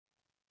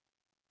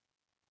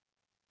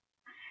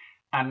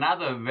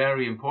Another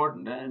very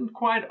important and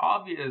quite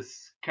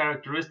obvious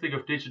characteristic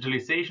of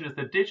digitalization is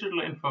that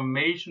digital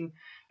information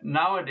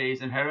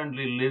nowadays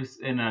inherently lives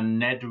in a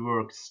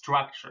network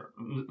structure.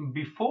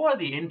 Before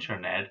the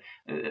internet,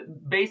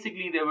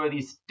 basically there were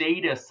these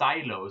data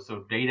silos,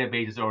 so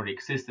databases already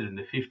existed in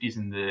the 50s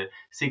and the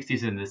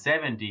 60s and the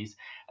 70s,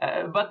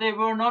 but they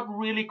were not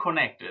really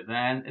connected.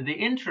 And the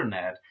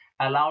internet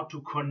allowed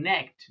to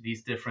connect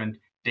these different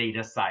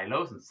data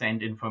silos and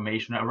send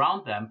information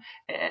around them.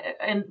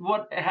 And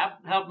what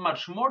helped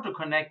much more to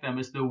connect them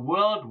is the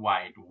World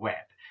Wide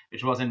Web,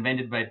 which was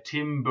invented by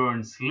Tim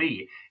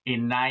Berners-Lee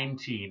in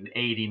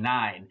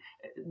 1989.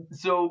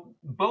 So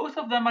both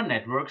of them are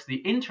networks. The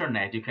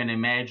internet, you can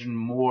imagine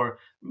more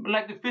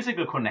like the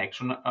physical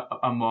connection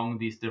among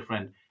these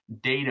different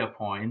data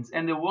points.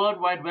 And the World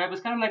Wide Web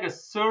is kind of like a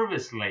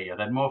service layer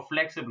that more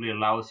flexibly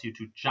allows you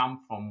to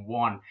jump from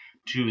one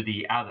to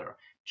the other.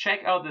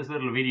 Check out this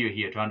little video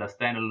here to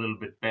understand a little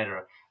bit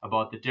better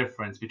about the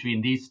difference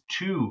between these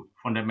two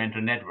fundamental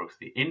networks,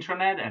 the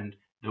internet and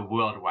the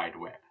World Wide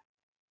Web.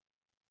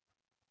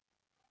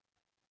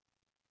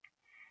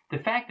 The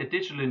fact that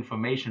digital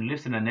information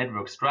lives in a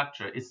network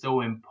structure is so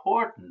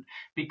important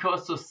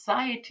because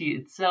society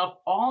itself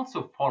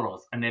also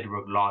follows a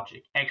network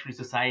logic. Actually,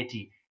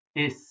 society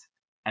is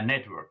a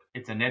network.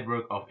 It's a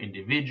network of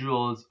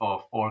individuals,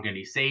 of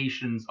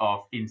organizations,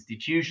 of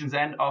institutions,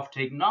 and of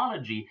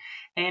technology.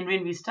 And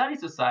when we study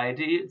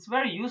society, it's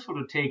very useful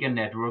to take a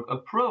network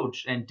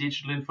approach, and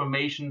digital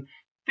information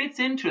fits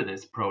into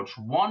this approach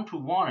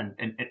one-to-one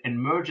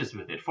and merges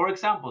with it. For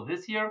example,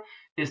 this here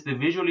is the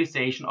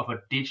visualization of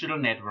a digital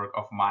network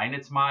of mine.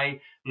 It's my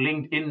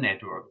LinkedIn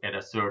network at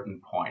a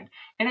certain point.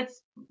 And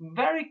it's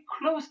very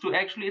close to,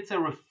 actually, it's a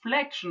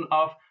reflection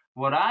of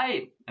what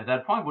I, at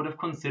that point, would have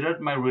considered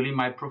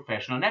my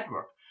professional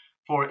network.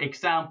 For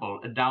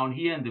example, down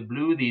here in the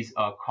blue, these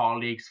are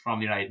colleagues from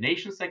the United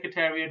Nations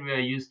Secretariat, where I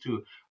used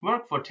to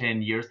work for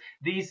 10 years.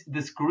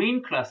 This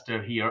green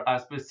cluster here are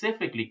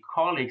specifically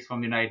colleagues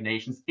from the United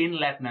Nations in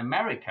Latin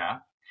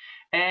America.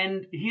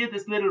 And here,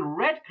 this little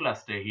red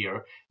cluster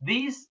here,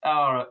 these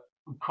are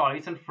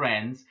colleagues and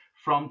friends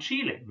from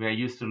Chile, where I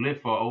used to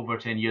live for over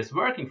 10 years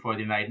working for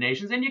the United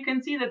Nations. And you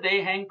can see that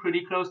they hang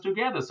pretty close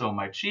together. So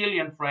my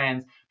Chilean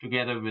friends,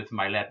 together with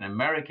my Latin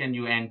American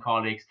UN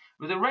colleagues,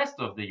 with the rest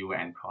of the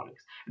UN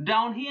colleagues.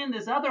 Down here in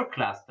this other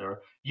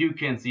cluster, you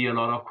can see a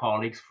lot of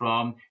colleagues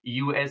from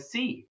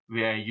USC,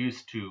 where I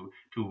used to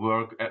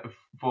work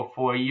for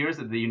 4 years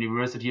at the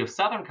University of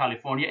Southern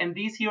California. And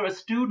these here are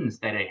students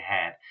that I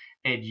had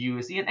at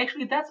USC. And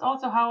actually, that's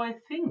also how I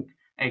think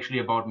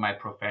about my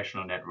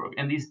professional network.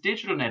 And these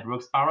digital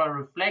networks are a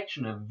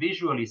reflection, a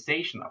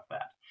visualization of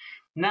that.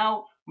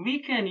 Now, we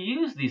can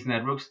use these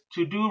networks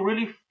to do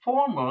really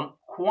formal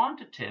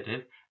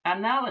quantitative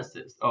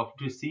analysis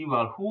to see,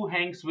 well, who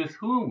hangs with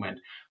whom and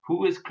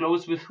who is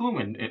close with whom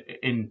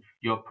in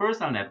your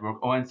personal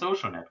network or in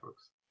social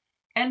networks.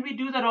 And we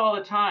do that all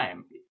the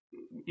time.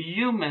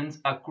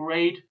 Humans are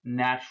great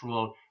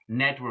natural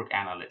network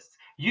analysts.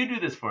 You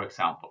do this, for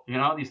example,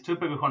 these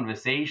typical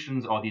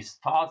conversations or these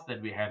thoughts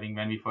that we're having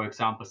when we, for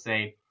example,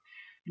 say,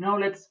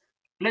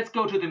 let's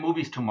go to the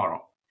movies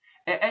tomorrow,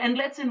 and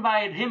let's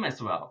invite him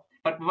as well.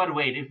 But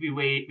wait, if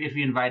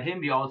we invite him,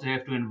 we also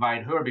have to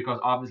invite her, because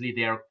obviously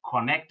they are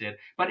connected.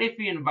 But if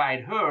we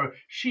invite her,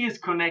 she is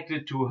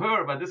connected to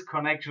her, but this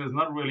connection is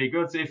not really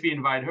good. So if we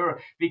invite her,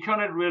 we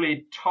cannot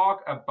really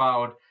talk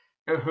about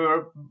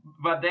her,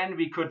 but then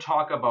we could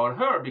talk about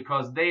her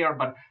because they are,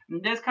 but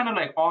that's kind of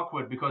like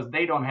awkward because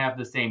they don't have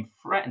the same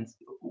friends.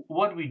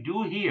 What we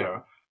do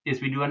here is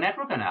we do a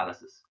network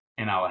analysis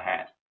in our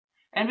head.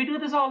 And we do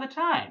this all the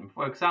time.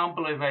 For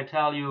example, if I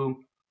tell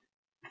you,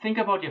 think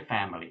about your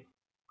family.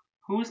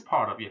 Who is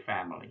part of your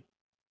family?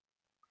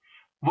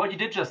 What you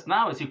did just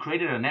now is you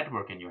created a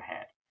network in your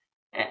head.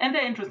 And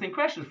they're interesting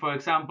questions. For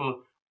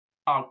example,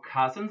 are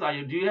cousins,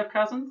 do you have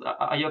cousins?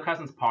 Are your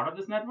cousins part of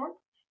this network?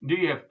 Do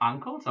you have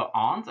uncles or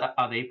aunts?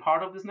 Are they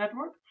part of this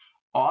network?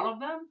 All of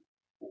them?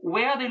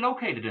 Where are they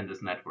located in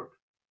this network?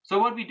 So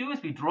what we do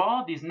is we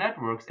draw these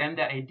networks, and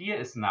the idea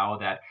is now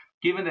that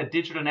given that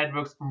digital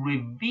networks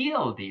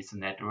reveal these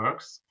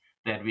networks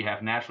that we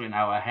have naturally in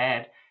our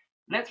head,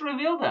 let's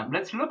reveal them,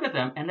 let's look at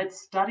them, and let's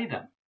study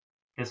them.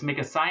 Let's make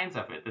a science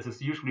of it. This is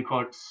usually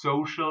called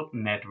social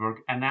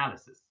network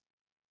analysis.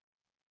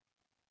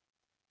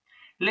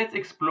 Let's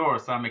explore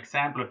some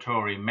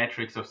exemplary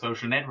metrics of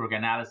social network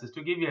analysis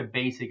to give you a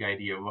basic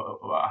idea of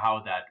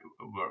how that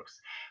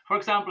works. For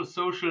example,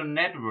 social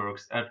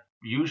networks are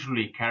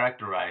usually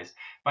characterized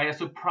by a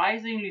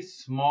surprisingly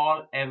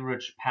small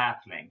average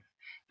path length.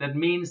 That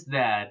means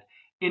that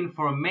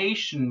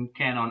information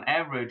can, on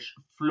average,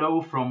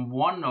 flow from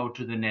one node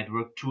to the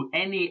network to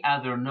any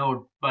other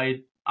node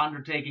by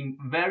undertaking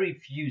very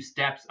few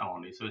steps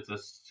only. So it's a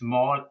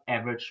small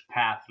average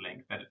path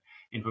length that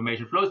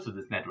information flows to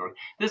this network.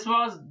 This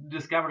was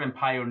discovered and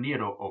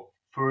pioneered, or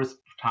first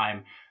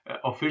time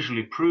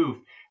officially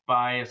proved,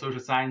 by a social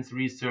science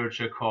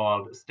researcher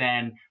called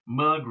Stan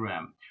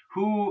Milgram,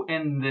 who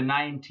in the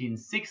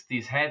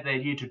 1960s had the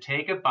idea to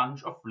take a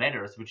bunch of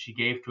letters, which he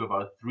gave to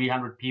about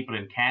 300 people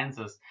in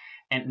Kansas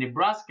and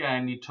Nebraska,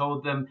 and he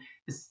told them,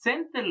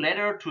 send the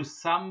letter to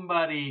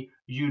somebody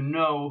you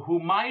know who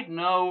might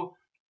know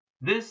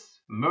this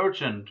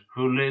merchant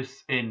who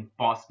lives in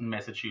Boston,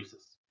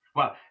 Massachusetts.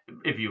 Well,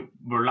 if you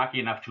were lucky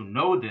enough to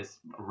know this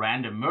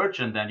random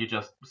merchant, then you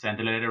just sent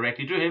the letter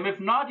directly to him. If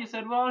not, you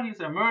said, well, he's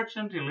a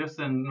merchant, he lives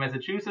in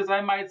Massachusetts,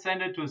 I might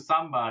send it to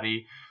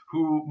somebody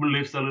who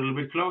lives a little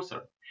bit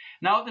closer.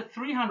 Now, the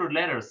 300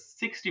 letters,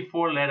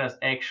 64 letters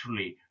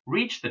actually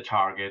reached the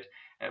target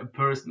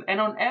person, and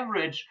on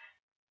average,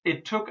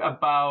 it took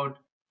about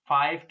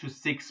 5 to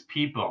 6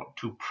 people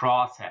to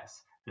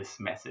process this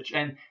message.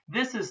 And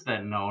this is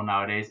then known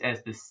nowadays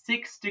as the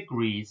 6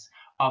 degrees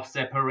of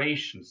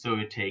separation. So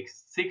it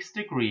takes 6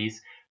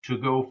 degrees to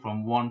go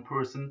from one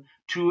person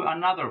to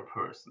another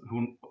person,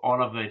 who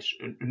all of which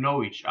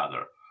know each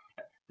other.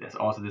 There's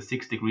also the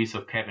 6 degrees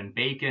of Kevin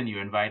Bacon.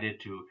 You're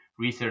invited to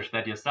research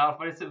that yourself,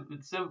 but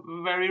it's a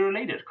very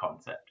related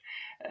concept.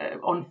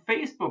 On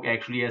Facebook,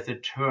 actually, as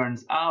it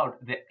turns out,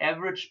 the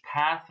average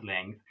path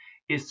length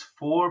is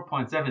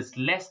 4.7. It's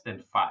less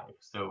than 5.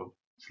 So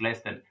it's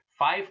less than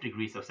 5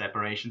 degrees of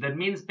separation. That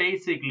means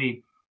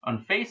basically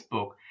on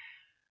Facebook,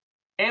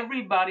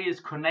 everybody is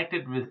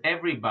connected with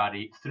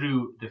everybody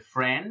through the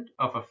friend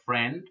of a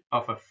friend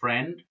of a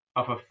friend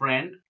of a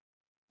friend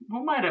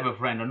who might have a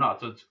friend or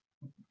not. So it's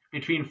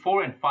between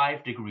 4 and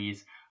 5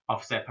 degrees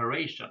of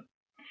separation.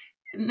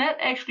 And that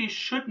actually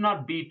should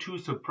not be too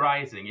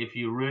surprising if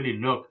you really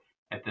look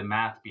at the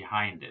math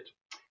behind it.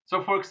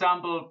 So for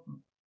example,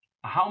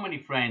 how many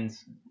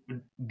friends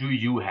do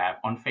you have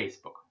on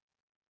Facebook?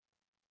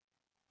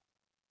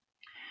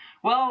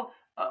 Well,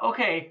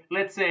 okay,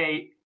 let's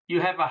say you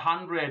have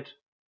 100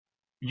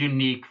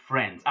 unique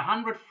friends,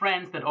 100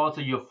 friends that also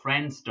your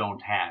friends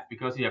don't have,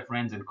 because you have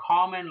friends in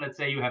common. Let's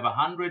say you have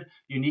 100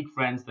 unique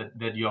friends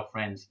that your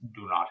friends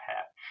do not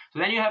have. So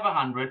then you have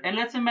 100, and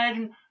let's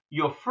imagine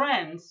your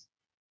friends,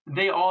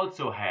 they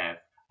also have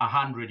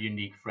 100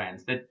 unique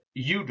friends that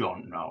you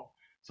don't know.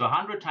 So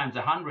 100 times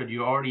 100,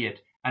 you're already at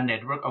a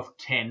network of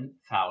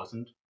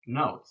 10,000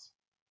 nodes.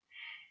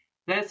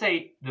 Let's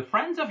say the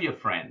friends of your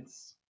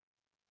friends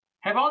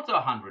have also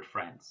 100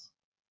 friends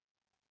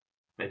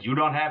that you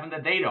don't have and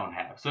that they don't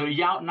have. So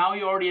now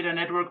you're already at a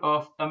network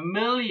of 1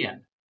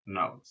 million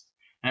nodes.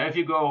 Now, if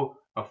you go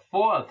a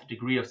 4th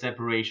degree of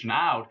separation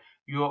out,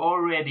 you're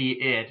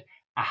already at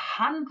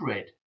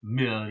 100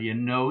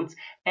 million nodes.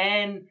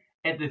 And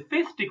at the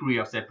 5th degree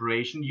of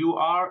separation, you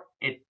are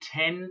at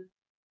 10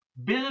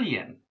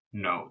 billion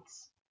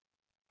nodes.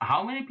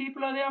 How many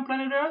people are there on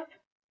planet Earth?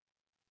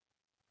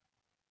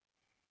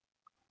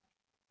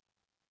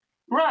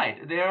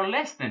 Right, there are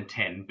less than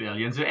 10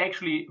 billion. So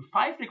actually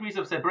 5 degrees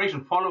of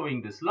separation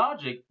following this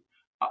logic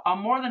are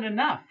more than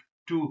enough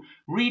to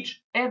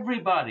reach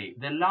everybody,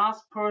 the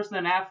last person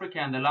in Africa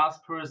and the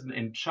last person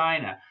in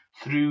China,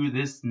 through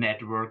this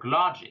network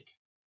logic.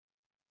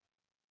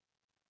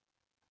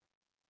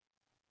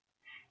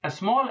 A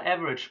small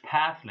average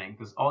path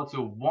length is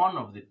also one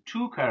of the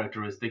 2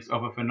 characteristics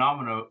of a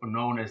phenomenon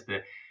known as the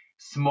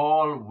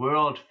small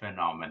world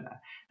phenomena.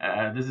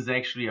 This is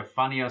actually a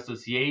funny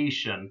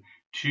association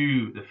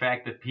to the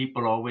fact that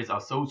people always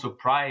are so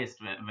surprised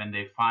when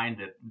they find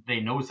that they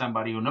know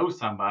somebody who knows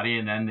somebody,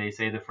 and then they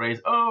say the phrase,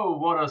 oh,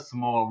 what a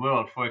small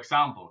world. For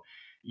example,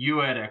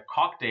 you at a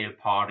cocktail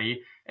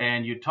party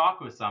and you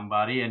talk with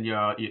somebody, and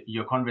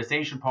your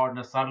conversation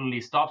partner suddenly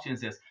stops you and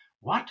says,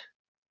 what?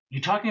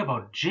 You're talking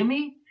about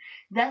Jimmy?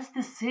 That's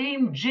the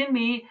same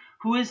Jimmy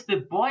who is the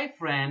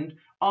boyfriend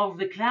of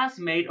the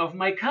classmate of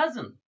my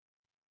cousin.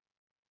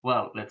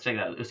 Well, let's check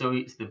that out. So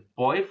it's the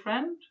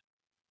boyfriend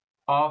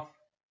of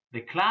the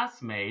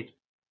classmate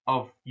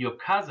of your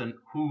cousin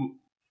who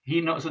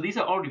he knows. So these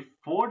are already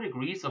 4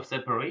 degrees of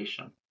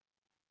separation.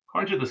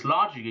 According to this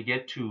logic, you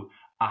get to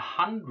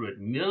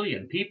 100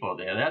 million people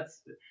there.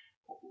 That's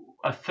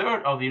a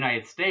third of the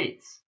United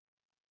States.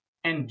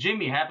 And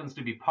Jimmy happens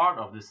to be part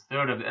of this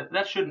third of it.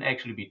 That shouldn't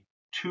actually be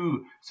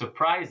too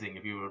surprising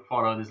if you would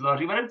follow this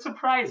logic, but it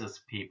surprises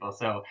people.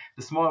 So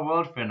the small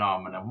world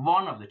phenomenon,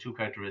 one of the 2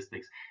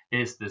 characteristics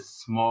is the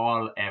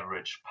small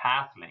average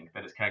path length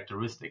that is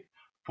characteristic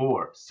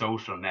for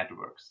social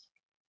networks.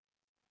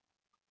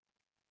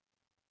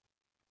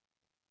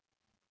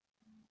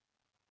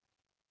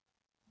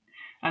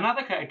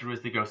 Another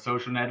characteristic of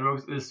social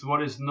networks is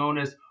what is known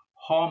as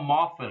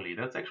homophily.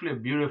 That's actually a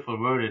beautiful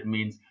word. It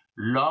means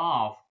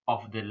love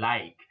of the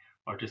like,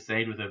 or to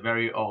say it with a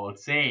very old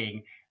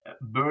saying,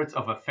 birds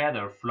of a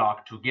feather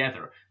flock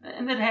together.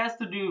 And that has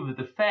to do with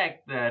the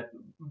fact that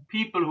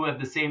people who have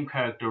the same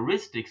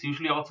characteristics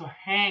usually also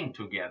hang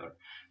together.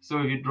 So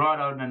if you draw it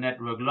out in a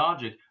network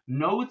logic,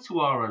 nodes who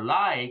are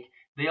alike,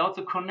 they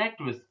also connect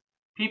with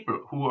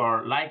people who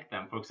are like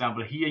them. For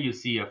example, here you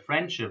see a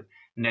friendship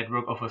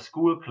network of a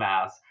school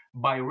class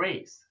by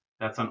race.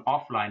 That's an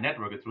offline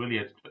network. It's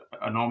really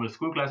a normal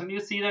school class, and you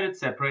see that it's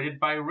separated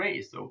by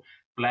race. So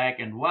black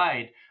and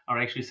white are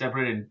actually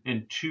separated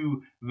in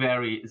 2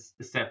 very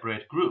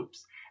separate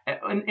groups.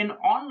 In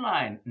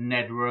online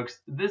networks,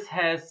 this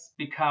has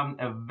become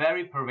a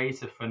very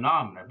pervasive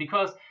phenomenon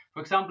because,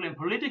 for example, in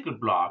political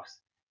blogs,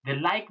 the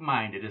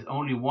like-minded is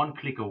only one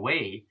click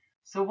away.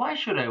 So why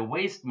should I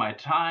waste my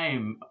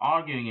time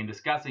arguing and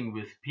discussing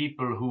with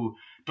people who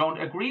don't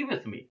agree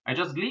with me? I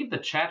just leave the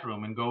chat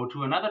room and go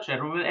to another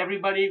chat room where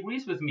everybody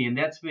agrees with me, and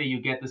that's where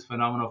you get this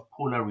phenomenon of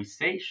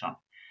polarization.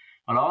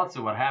 And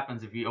also what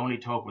happens if you only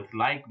talk with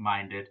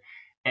like-minded,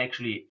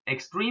 actually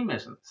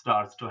extremism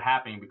starts to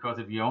happen, because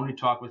if you only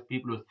talk with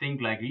people who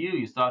think like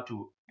you start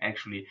to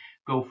actually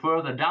go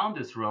further down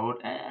this road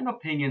and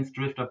opinions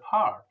drift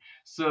apart.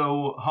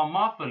 So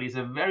homophily is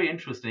a very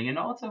interesting and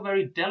also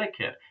very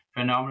delicate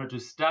phenomenon to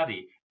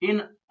study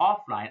in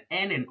offline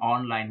and in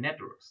online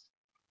networks.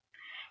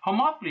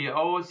 Homophily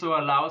also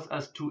allows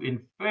us to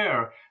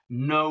infer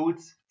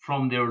nodes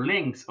from their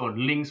links or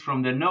links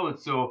from their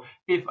nodes. So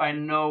if I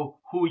know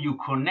who you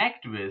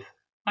connect with,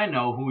 I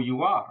know who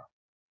you are.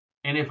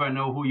 And if I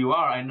know who you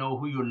are, I know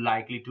who you're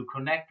likely to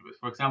connect with.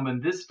 For example,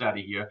 in this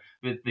study here,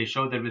 they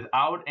showed that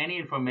without any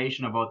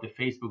information about the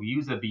Facebook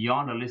user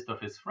beyond a list of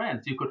his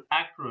friends, you could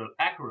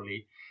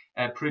accurately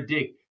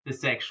predict the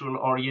sexual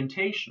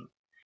orientation.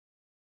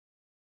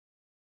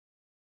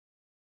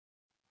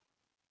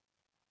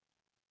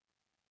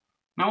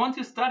 Now, once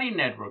you study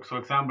networks, for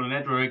example, a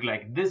network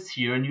like this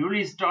here, and you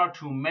really start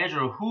to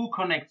measure who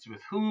connects with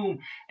whom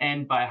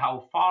and by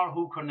how far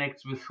who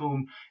connects with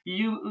whom,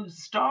 you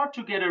start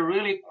to get a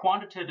really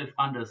quantitative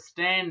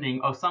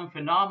understanding of some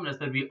phenomena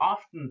that we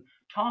often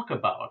talk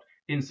about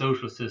in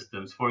social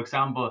systems. For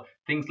example,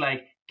 things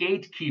like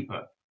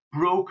gatekeeper,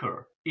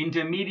 broker,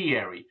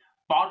 intermediary,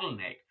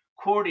 bottleneck,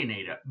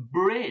 coordinator,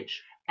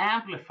 bridge,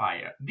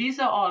 amplifier. These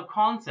are all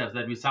concepts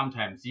that we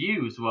sometimes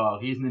use. Well,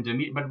 he's an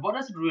intermediary, but what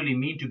does it really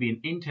mean to be an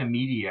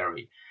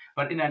intermediary?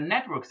 But in a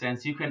network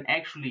sense, you can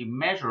actually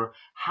measure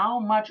how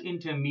much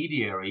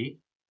intermediary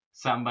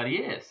somebody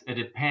is. It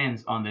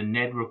depends on the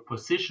network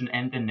position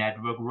and the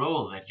network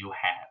role that you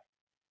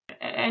have.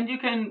 And you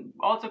can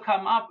also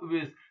come up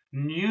with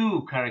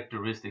new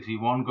characteristics. We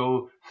won't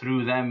go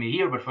through them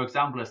here, but for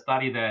example, a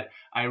study that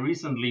I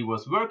recently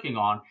was working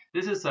on,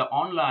 this is an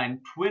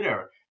online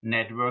Twitter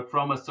network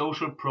from a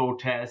social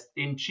protest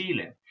in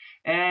Chile.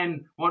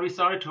 And what we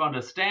started to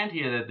understand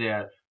here, that there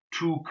are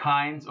two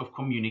kinds of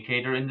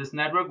communicator in this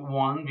network.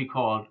 One we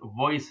called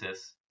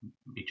voices.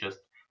 We just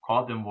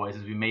called them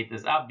voices. We made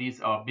this up.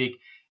 These are big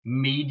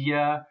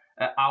media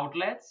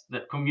outlets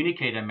that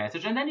communicate a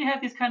message. And then you have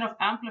these kind of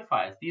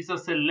amplifiers. These are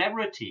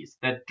celebrities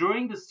that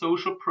during the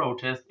social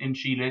protest in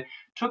Chile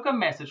took a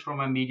message from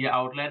a media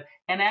outlet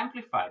and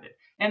amplified it.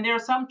 And there are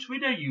some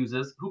Twitter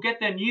users who get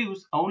their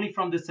news only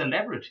from the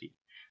celebrity.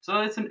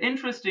 So it's an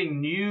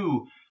interesting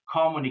new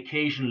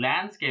communication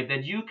landscape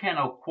that you can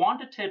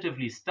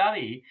quantitatively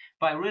study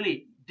by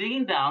really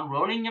digging down,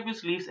 rolling up your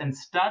sleeves and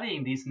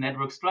studying these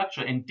network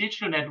structure. And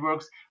digital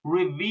networks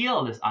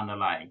reveal this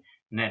underlying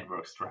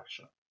network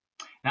structure.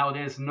 Now,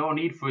 there's no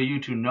need for you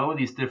to know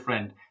these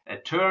different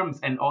terms,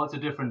 and also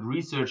different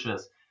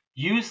researchers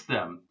use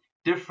them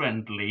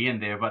differently in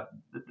there. But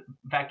the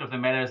fact of the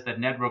matter is that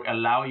network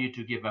allow you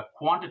to give a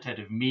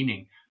quantitative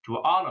meaning to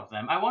all of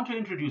them. I want to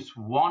introduce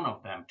one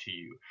of them to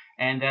you,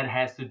 and that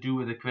has to do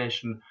with the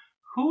question,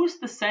 who's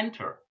the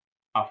center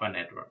of a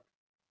network?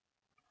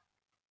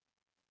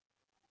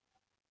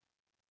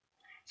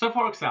 So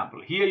for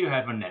example, here you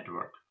have a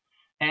network,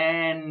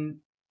 and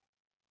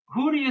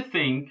who do you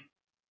think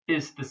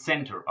is the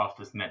center of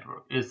this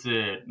network? Is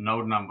it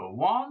node number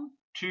 1,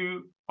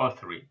 2, or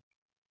 3?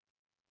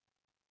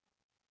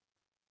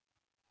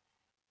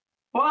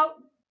 Well,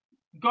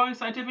 going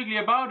scientifically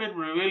about it,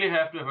 we really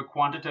have to have a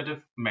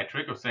quantitative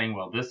metric of saying,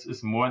 well, this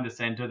is more in the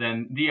center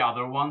than the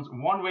other ones.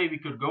 One way we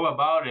could go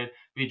about it,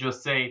 we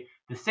just say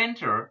the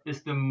center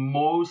is the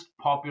most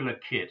popular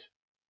kid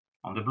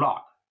on the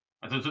block.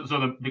 So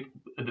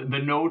the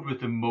node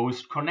with the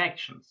most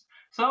connections.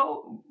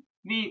 So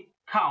we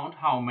count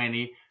how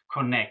many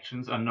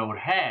connections a node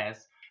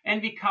has,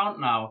 and we count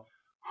now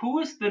who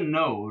is the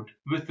node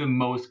with the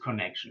most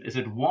connection. Is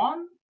it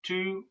 1,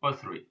 2, or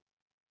 3?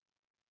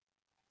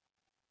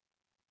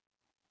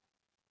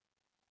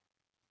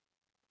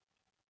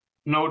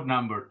 Node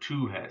number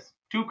 2 has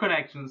 2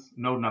 connections,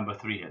 node number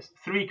 3 has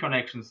 3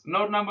 connections,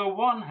 node number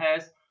 1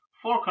 has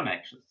 4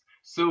 connections.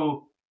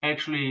 So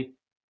actually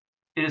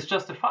it is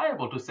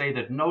justifiable to say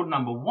that node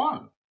number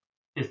 1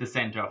 is the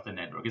center of the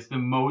network. It's the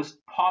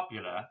most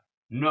popular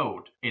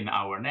node in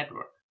our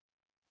network.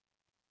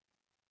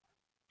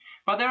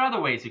 But there are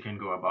other ways you can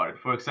go about it.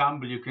 For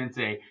example, you can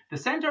say the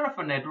center of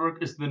a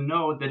network is the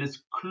node that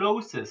is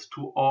closest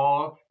to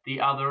all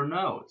the other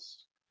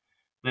nodes.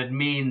 That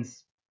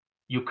means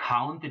you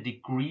count the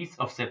degrees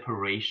of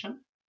separation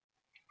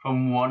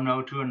from one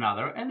node to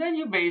another, and then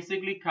you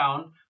basically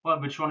count,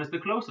 well, which one is the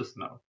closest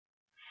node.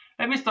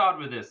 Let me start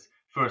with this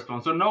first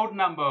one. So node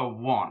number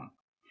 1,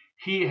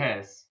 he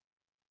has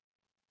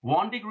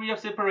 1 degree of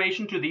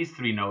separation to these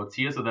 3 nodes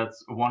here, so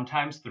that's 1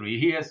 times 3.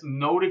 He has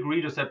no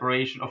degree of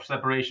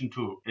separation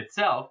to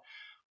itself.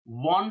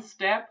 1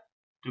 step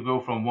to go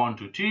from 1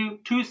 to 2,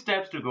 2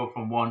 steps to go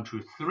from 1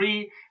 to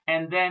 3,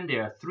 and then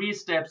there are 3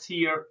 steps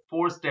here,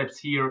 4 steps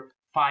here,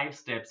 5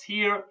 steps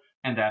here,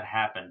 and that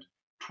happened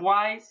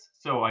twice.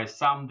 So I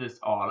sum this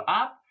all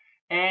up,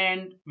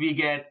 and we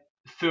get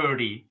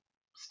 30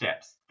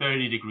 steps,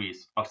 30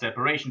 degrees of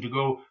separation to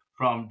go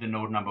from the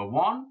node number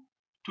 1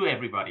 to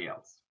everybody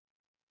else.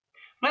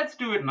 Let's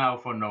do it now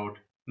for node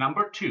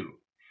number 2.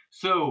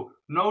 So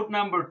node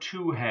number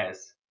 2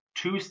 has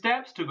 2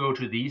 steps to go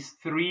to these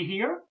 3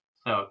 here.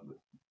 So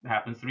it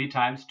happens 3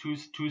 times,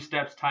 2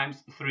 steps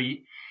times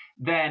 3.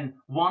 Then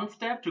 1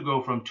 step to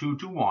go from 2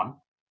 to 1.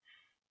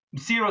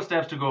 0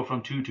 steps to go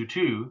from 2 to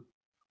 2.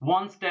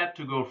 1 step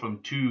to go from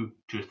 2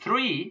 to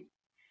 3.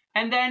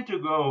 And then to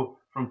go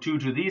from 2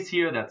 to these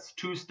here, that's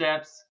 2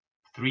 steps,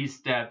 3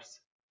 steps,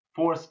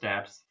 4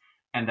 steps.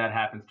 And that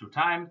happens 2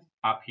 times,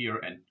 up here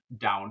and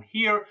down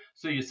here.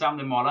 So you sum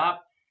them all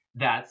up,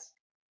 that's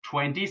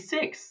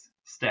 26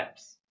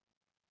 steps.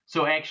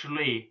 So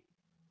actually,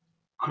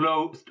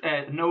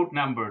 node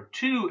number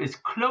 2 is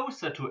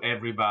closer to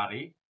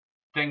everybody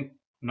than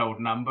node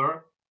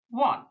number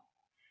 1.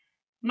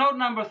 Node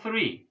number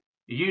 3,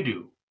 you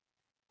do.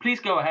 Please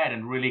go ahead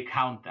and really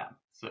count them.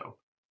 So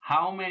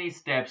how many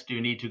steps do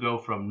you need to go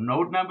from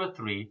node number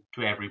 3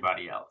 to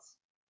everybody else?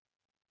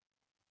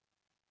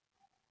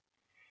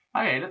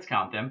 Okay, let's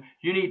count them.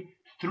 You need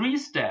 3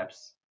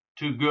 steps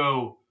to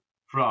go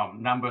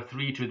from number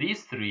 3 to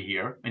these 3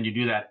 here, and you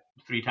do that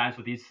 3 times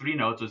with these 3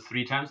 nodes, so it's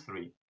 3 times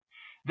 3.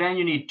 Then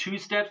you need 2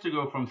 steps to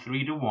go from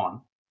 3 to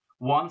 1,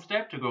 1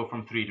 step to go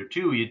from 3 to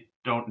 2, you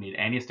don't need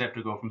any step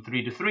to go from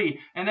 3 to 3,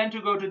 and then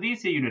to go to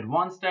these here, you need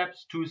 1 step,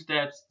 2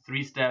 steps,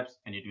 3 steps,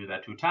 and you do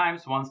that 2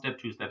 times, 1 step,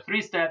 2 steps,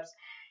 3 steps.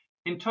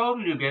 In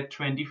total, you get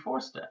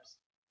 24 steps.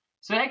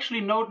 So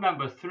actually, node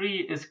number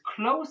 3 is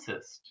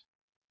closest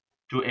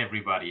to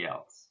everybody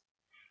else.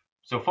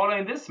 So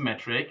following this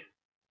metric,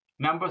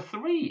 number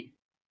 3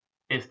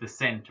 is the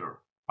center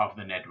of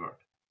the network.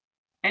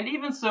 And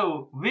even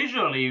so,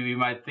 visually, we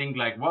might think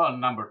like, well,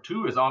 number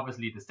 2 is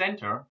obviously the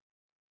center.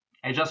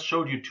 I just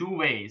showed you 2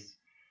 ways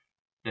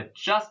that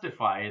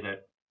justify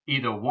that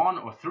either 1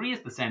 or 3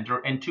 is the center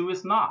and 2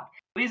 is not.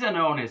 These are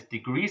known as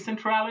degree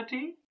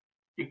centrality.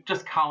 You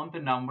just count the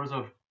numbers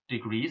of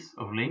degrees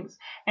of links,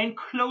 and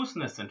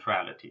closeness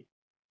centrality.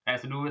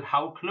 Has to do with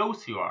how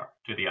close you are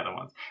to the other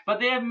ones. But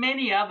there are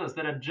many others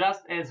that are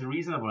just as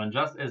reasonable and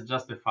just as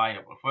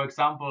justifiable. For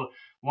example,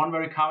 one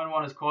very common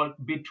one is called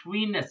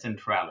betweenness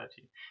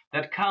centrality.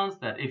 That counts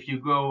that if you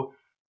go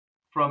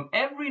from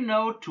every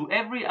node to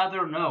every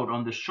other node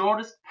on the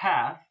shortest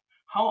path,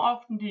 how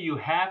often do you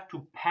have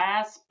to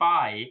pass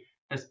by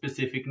a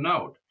specific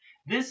node?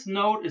 This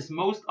node is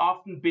most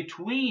often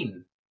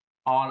between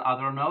all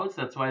other nodes.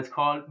 That's why it's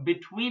called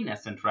betweenness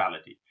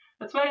centrality.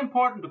 That's very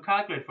important to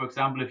calculate, for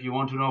example, if you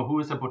want to know who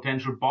is a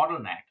potential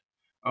bottleneck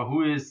or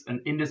who is an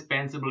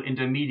indispensable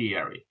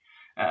intermediary.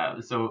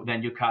 So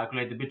then you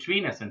calculate the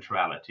betweenness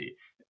centrality.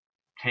 It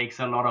takes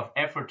a lot of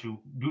effort to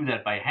do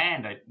that by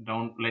hand. I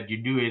don't let you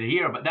do it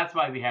here, but that's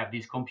why we have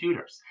these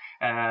computers.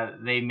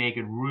 They make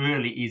it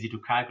really easy to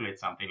calculate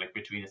something like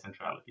betweenness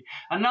centrality.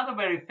 Another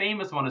very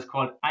famous one is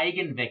called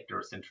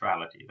eigenvector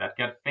centrality. That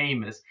got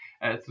famous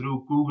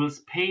through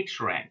Google's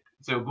PageRank.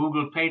 So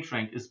Google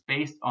PageRank is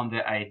based on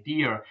the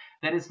idea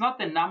that it's not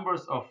the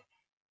numbers of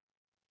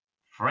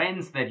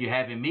friends that you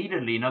have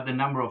immediately, not the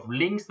number of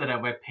links that a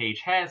web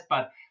page has,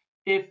 but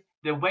if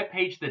the web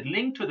page that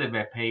linked to the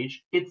web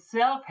page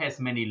itself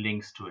has many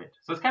links to it.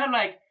 So it's kind of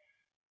like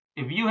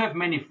if you have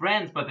many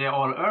friends, but they're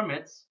all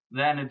hermits,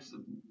 then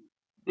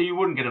you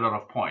wouldn't get a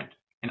lot of point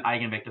in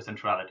eigenvector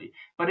centrality.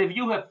 But if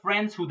you have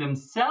friends who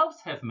themselves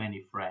have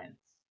many friends,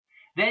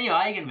 then your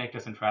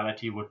eigenvector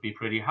centrality would be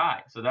pretty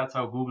high. So that's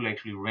how Google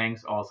actually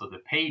ranks also the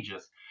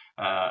pages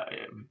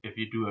if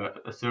you do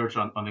a search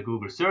on the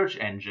Google search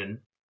engine.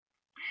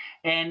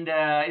 And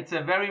it's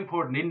a very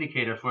important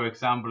indicator. For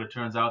example, it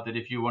turns out that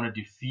if you want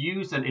to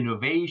diffuse an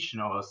innovation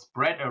or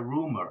spread a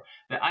rumor,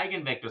 the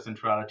eigenvector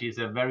centrality is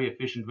a very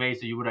efficient way.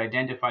 So you would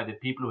identify the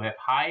people who have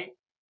high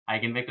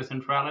eigenvector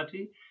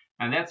centrality,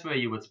 and that's where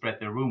you would spread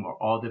the rumor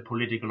or the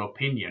political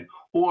opinion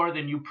or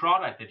the new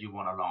product that you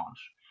want to launch.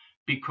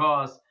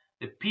 Because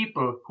the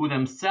people who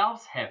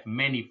themselves have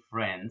many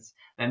friends,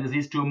 then this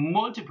leads to a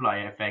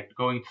multiplier effect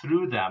going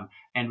through them.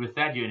 And with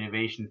that, your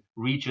innovation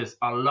reaches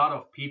a lot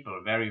of people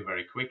very,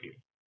 very quickly.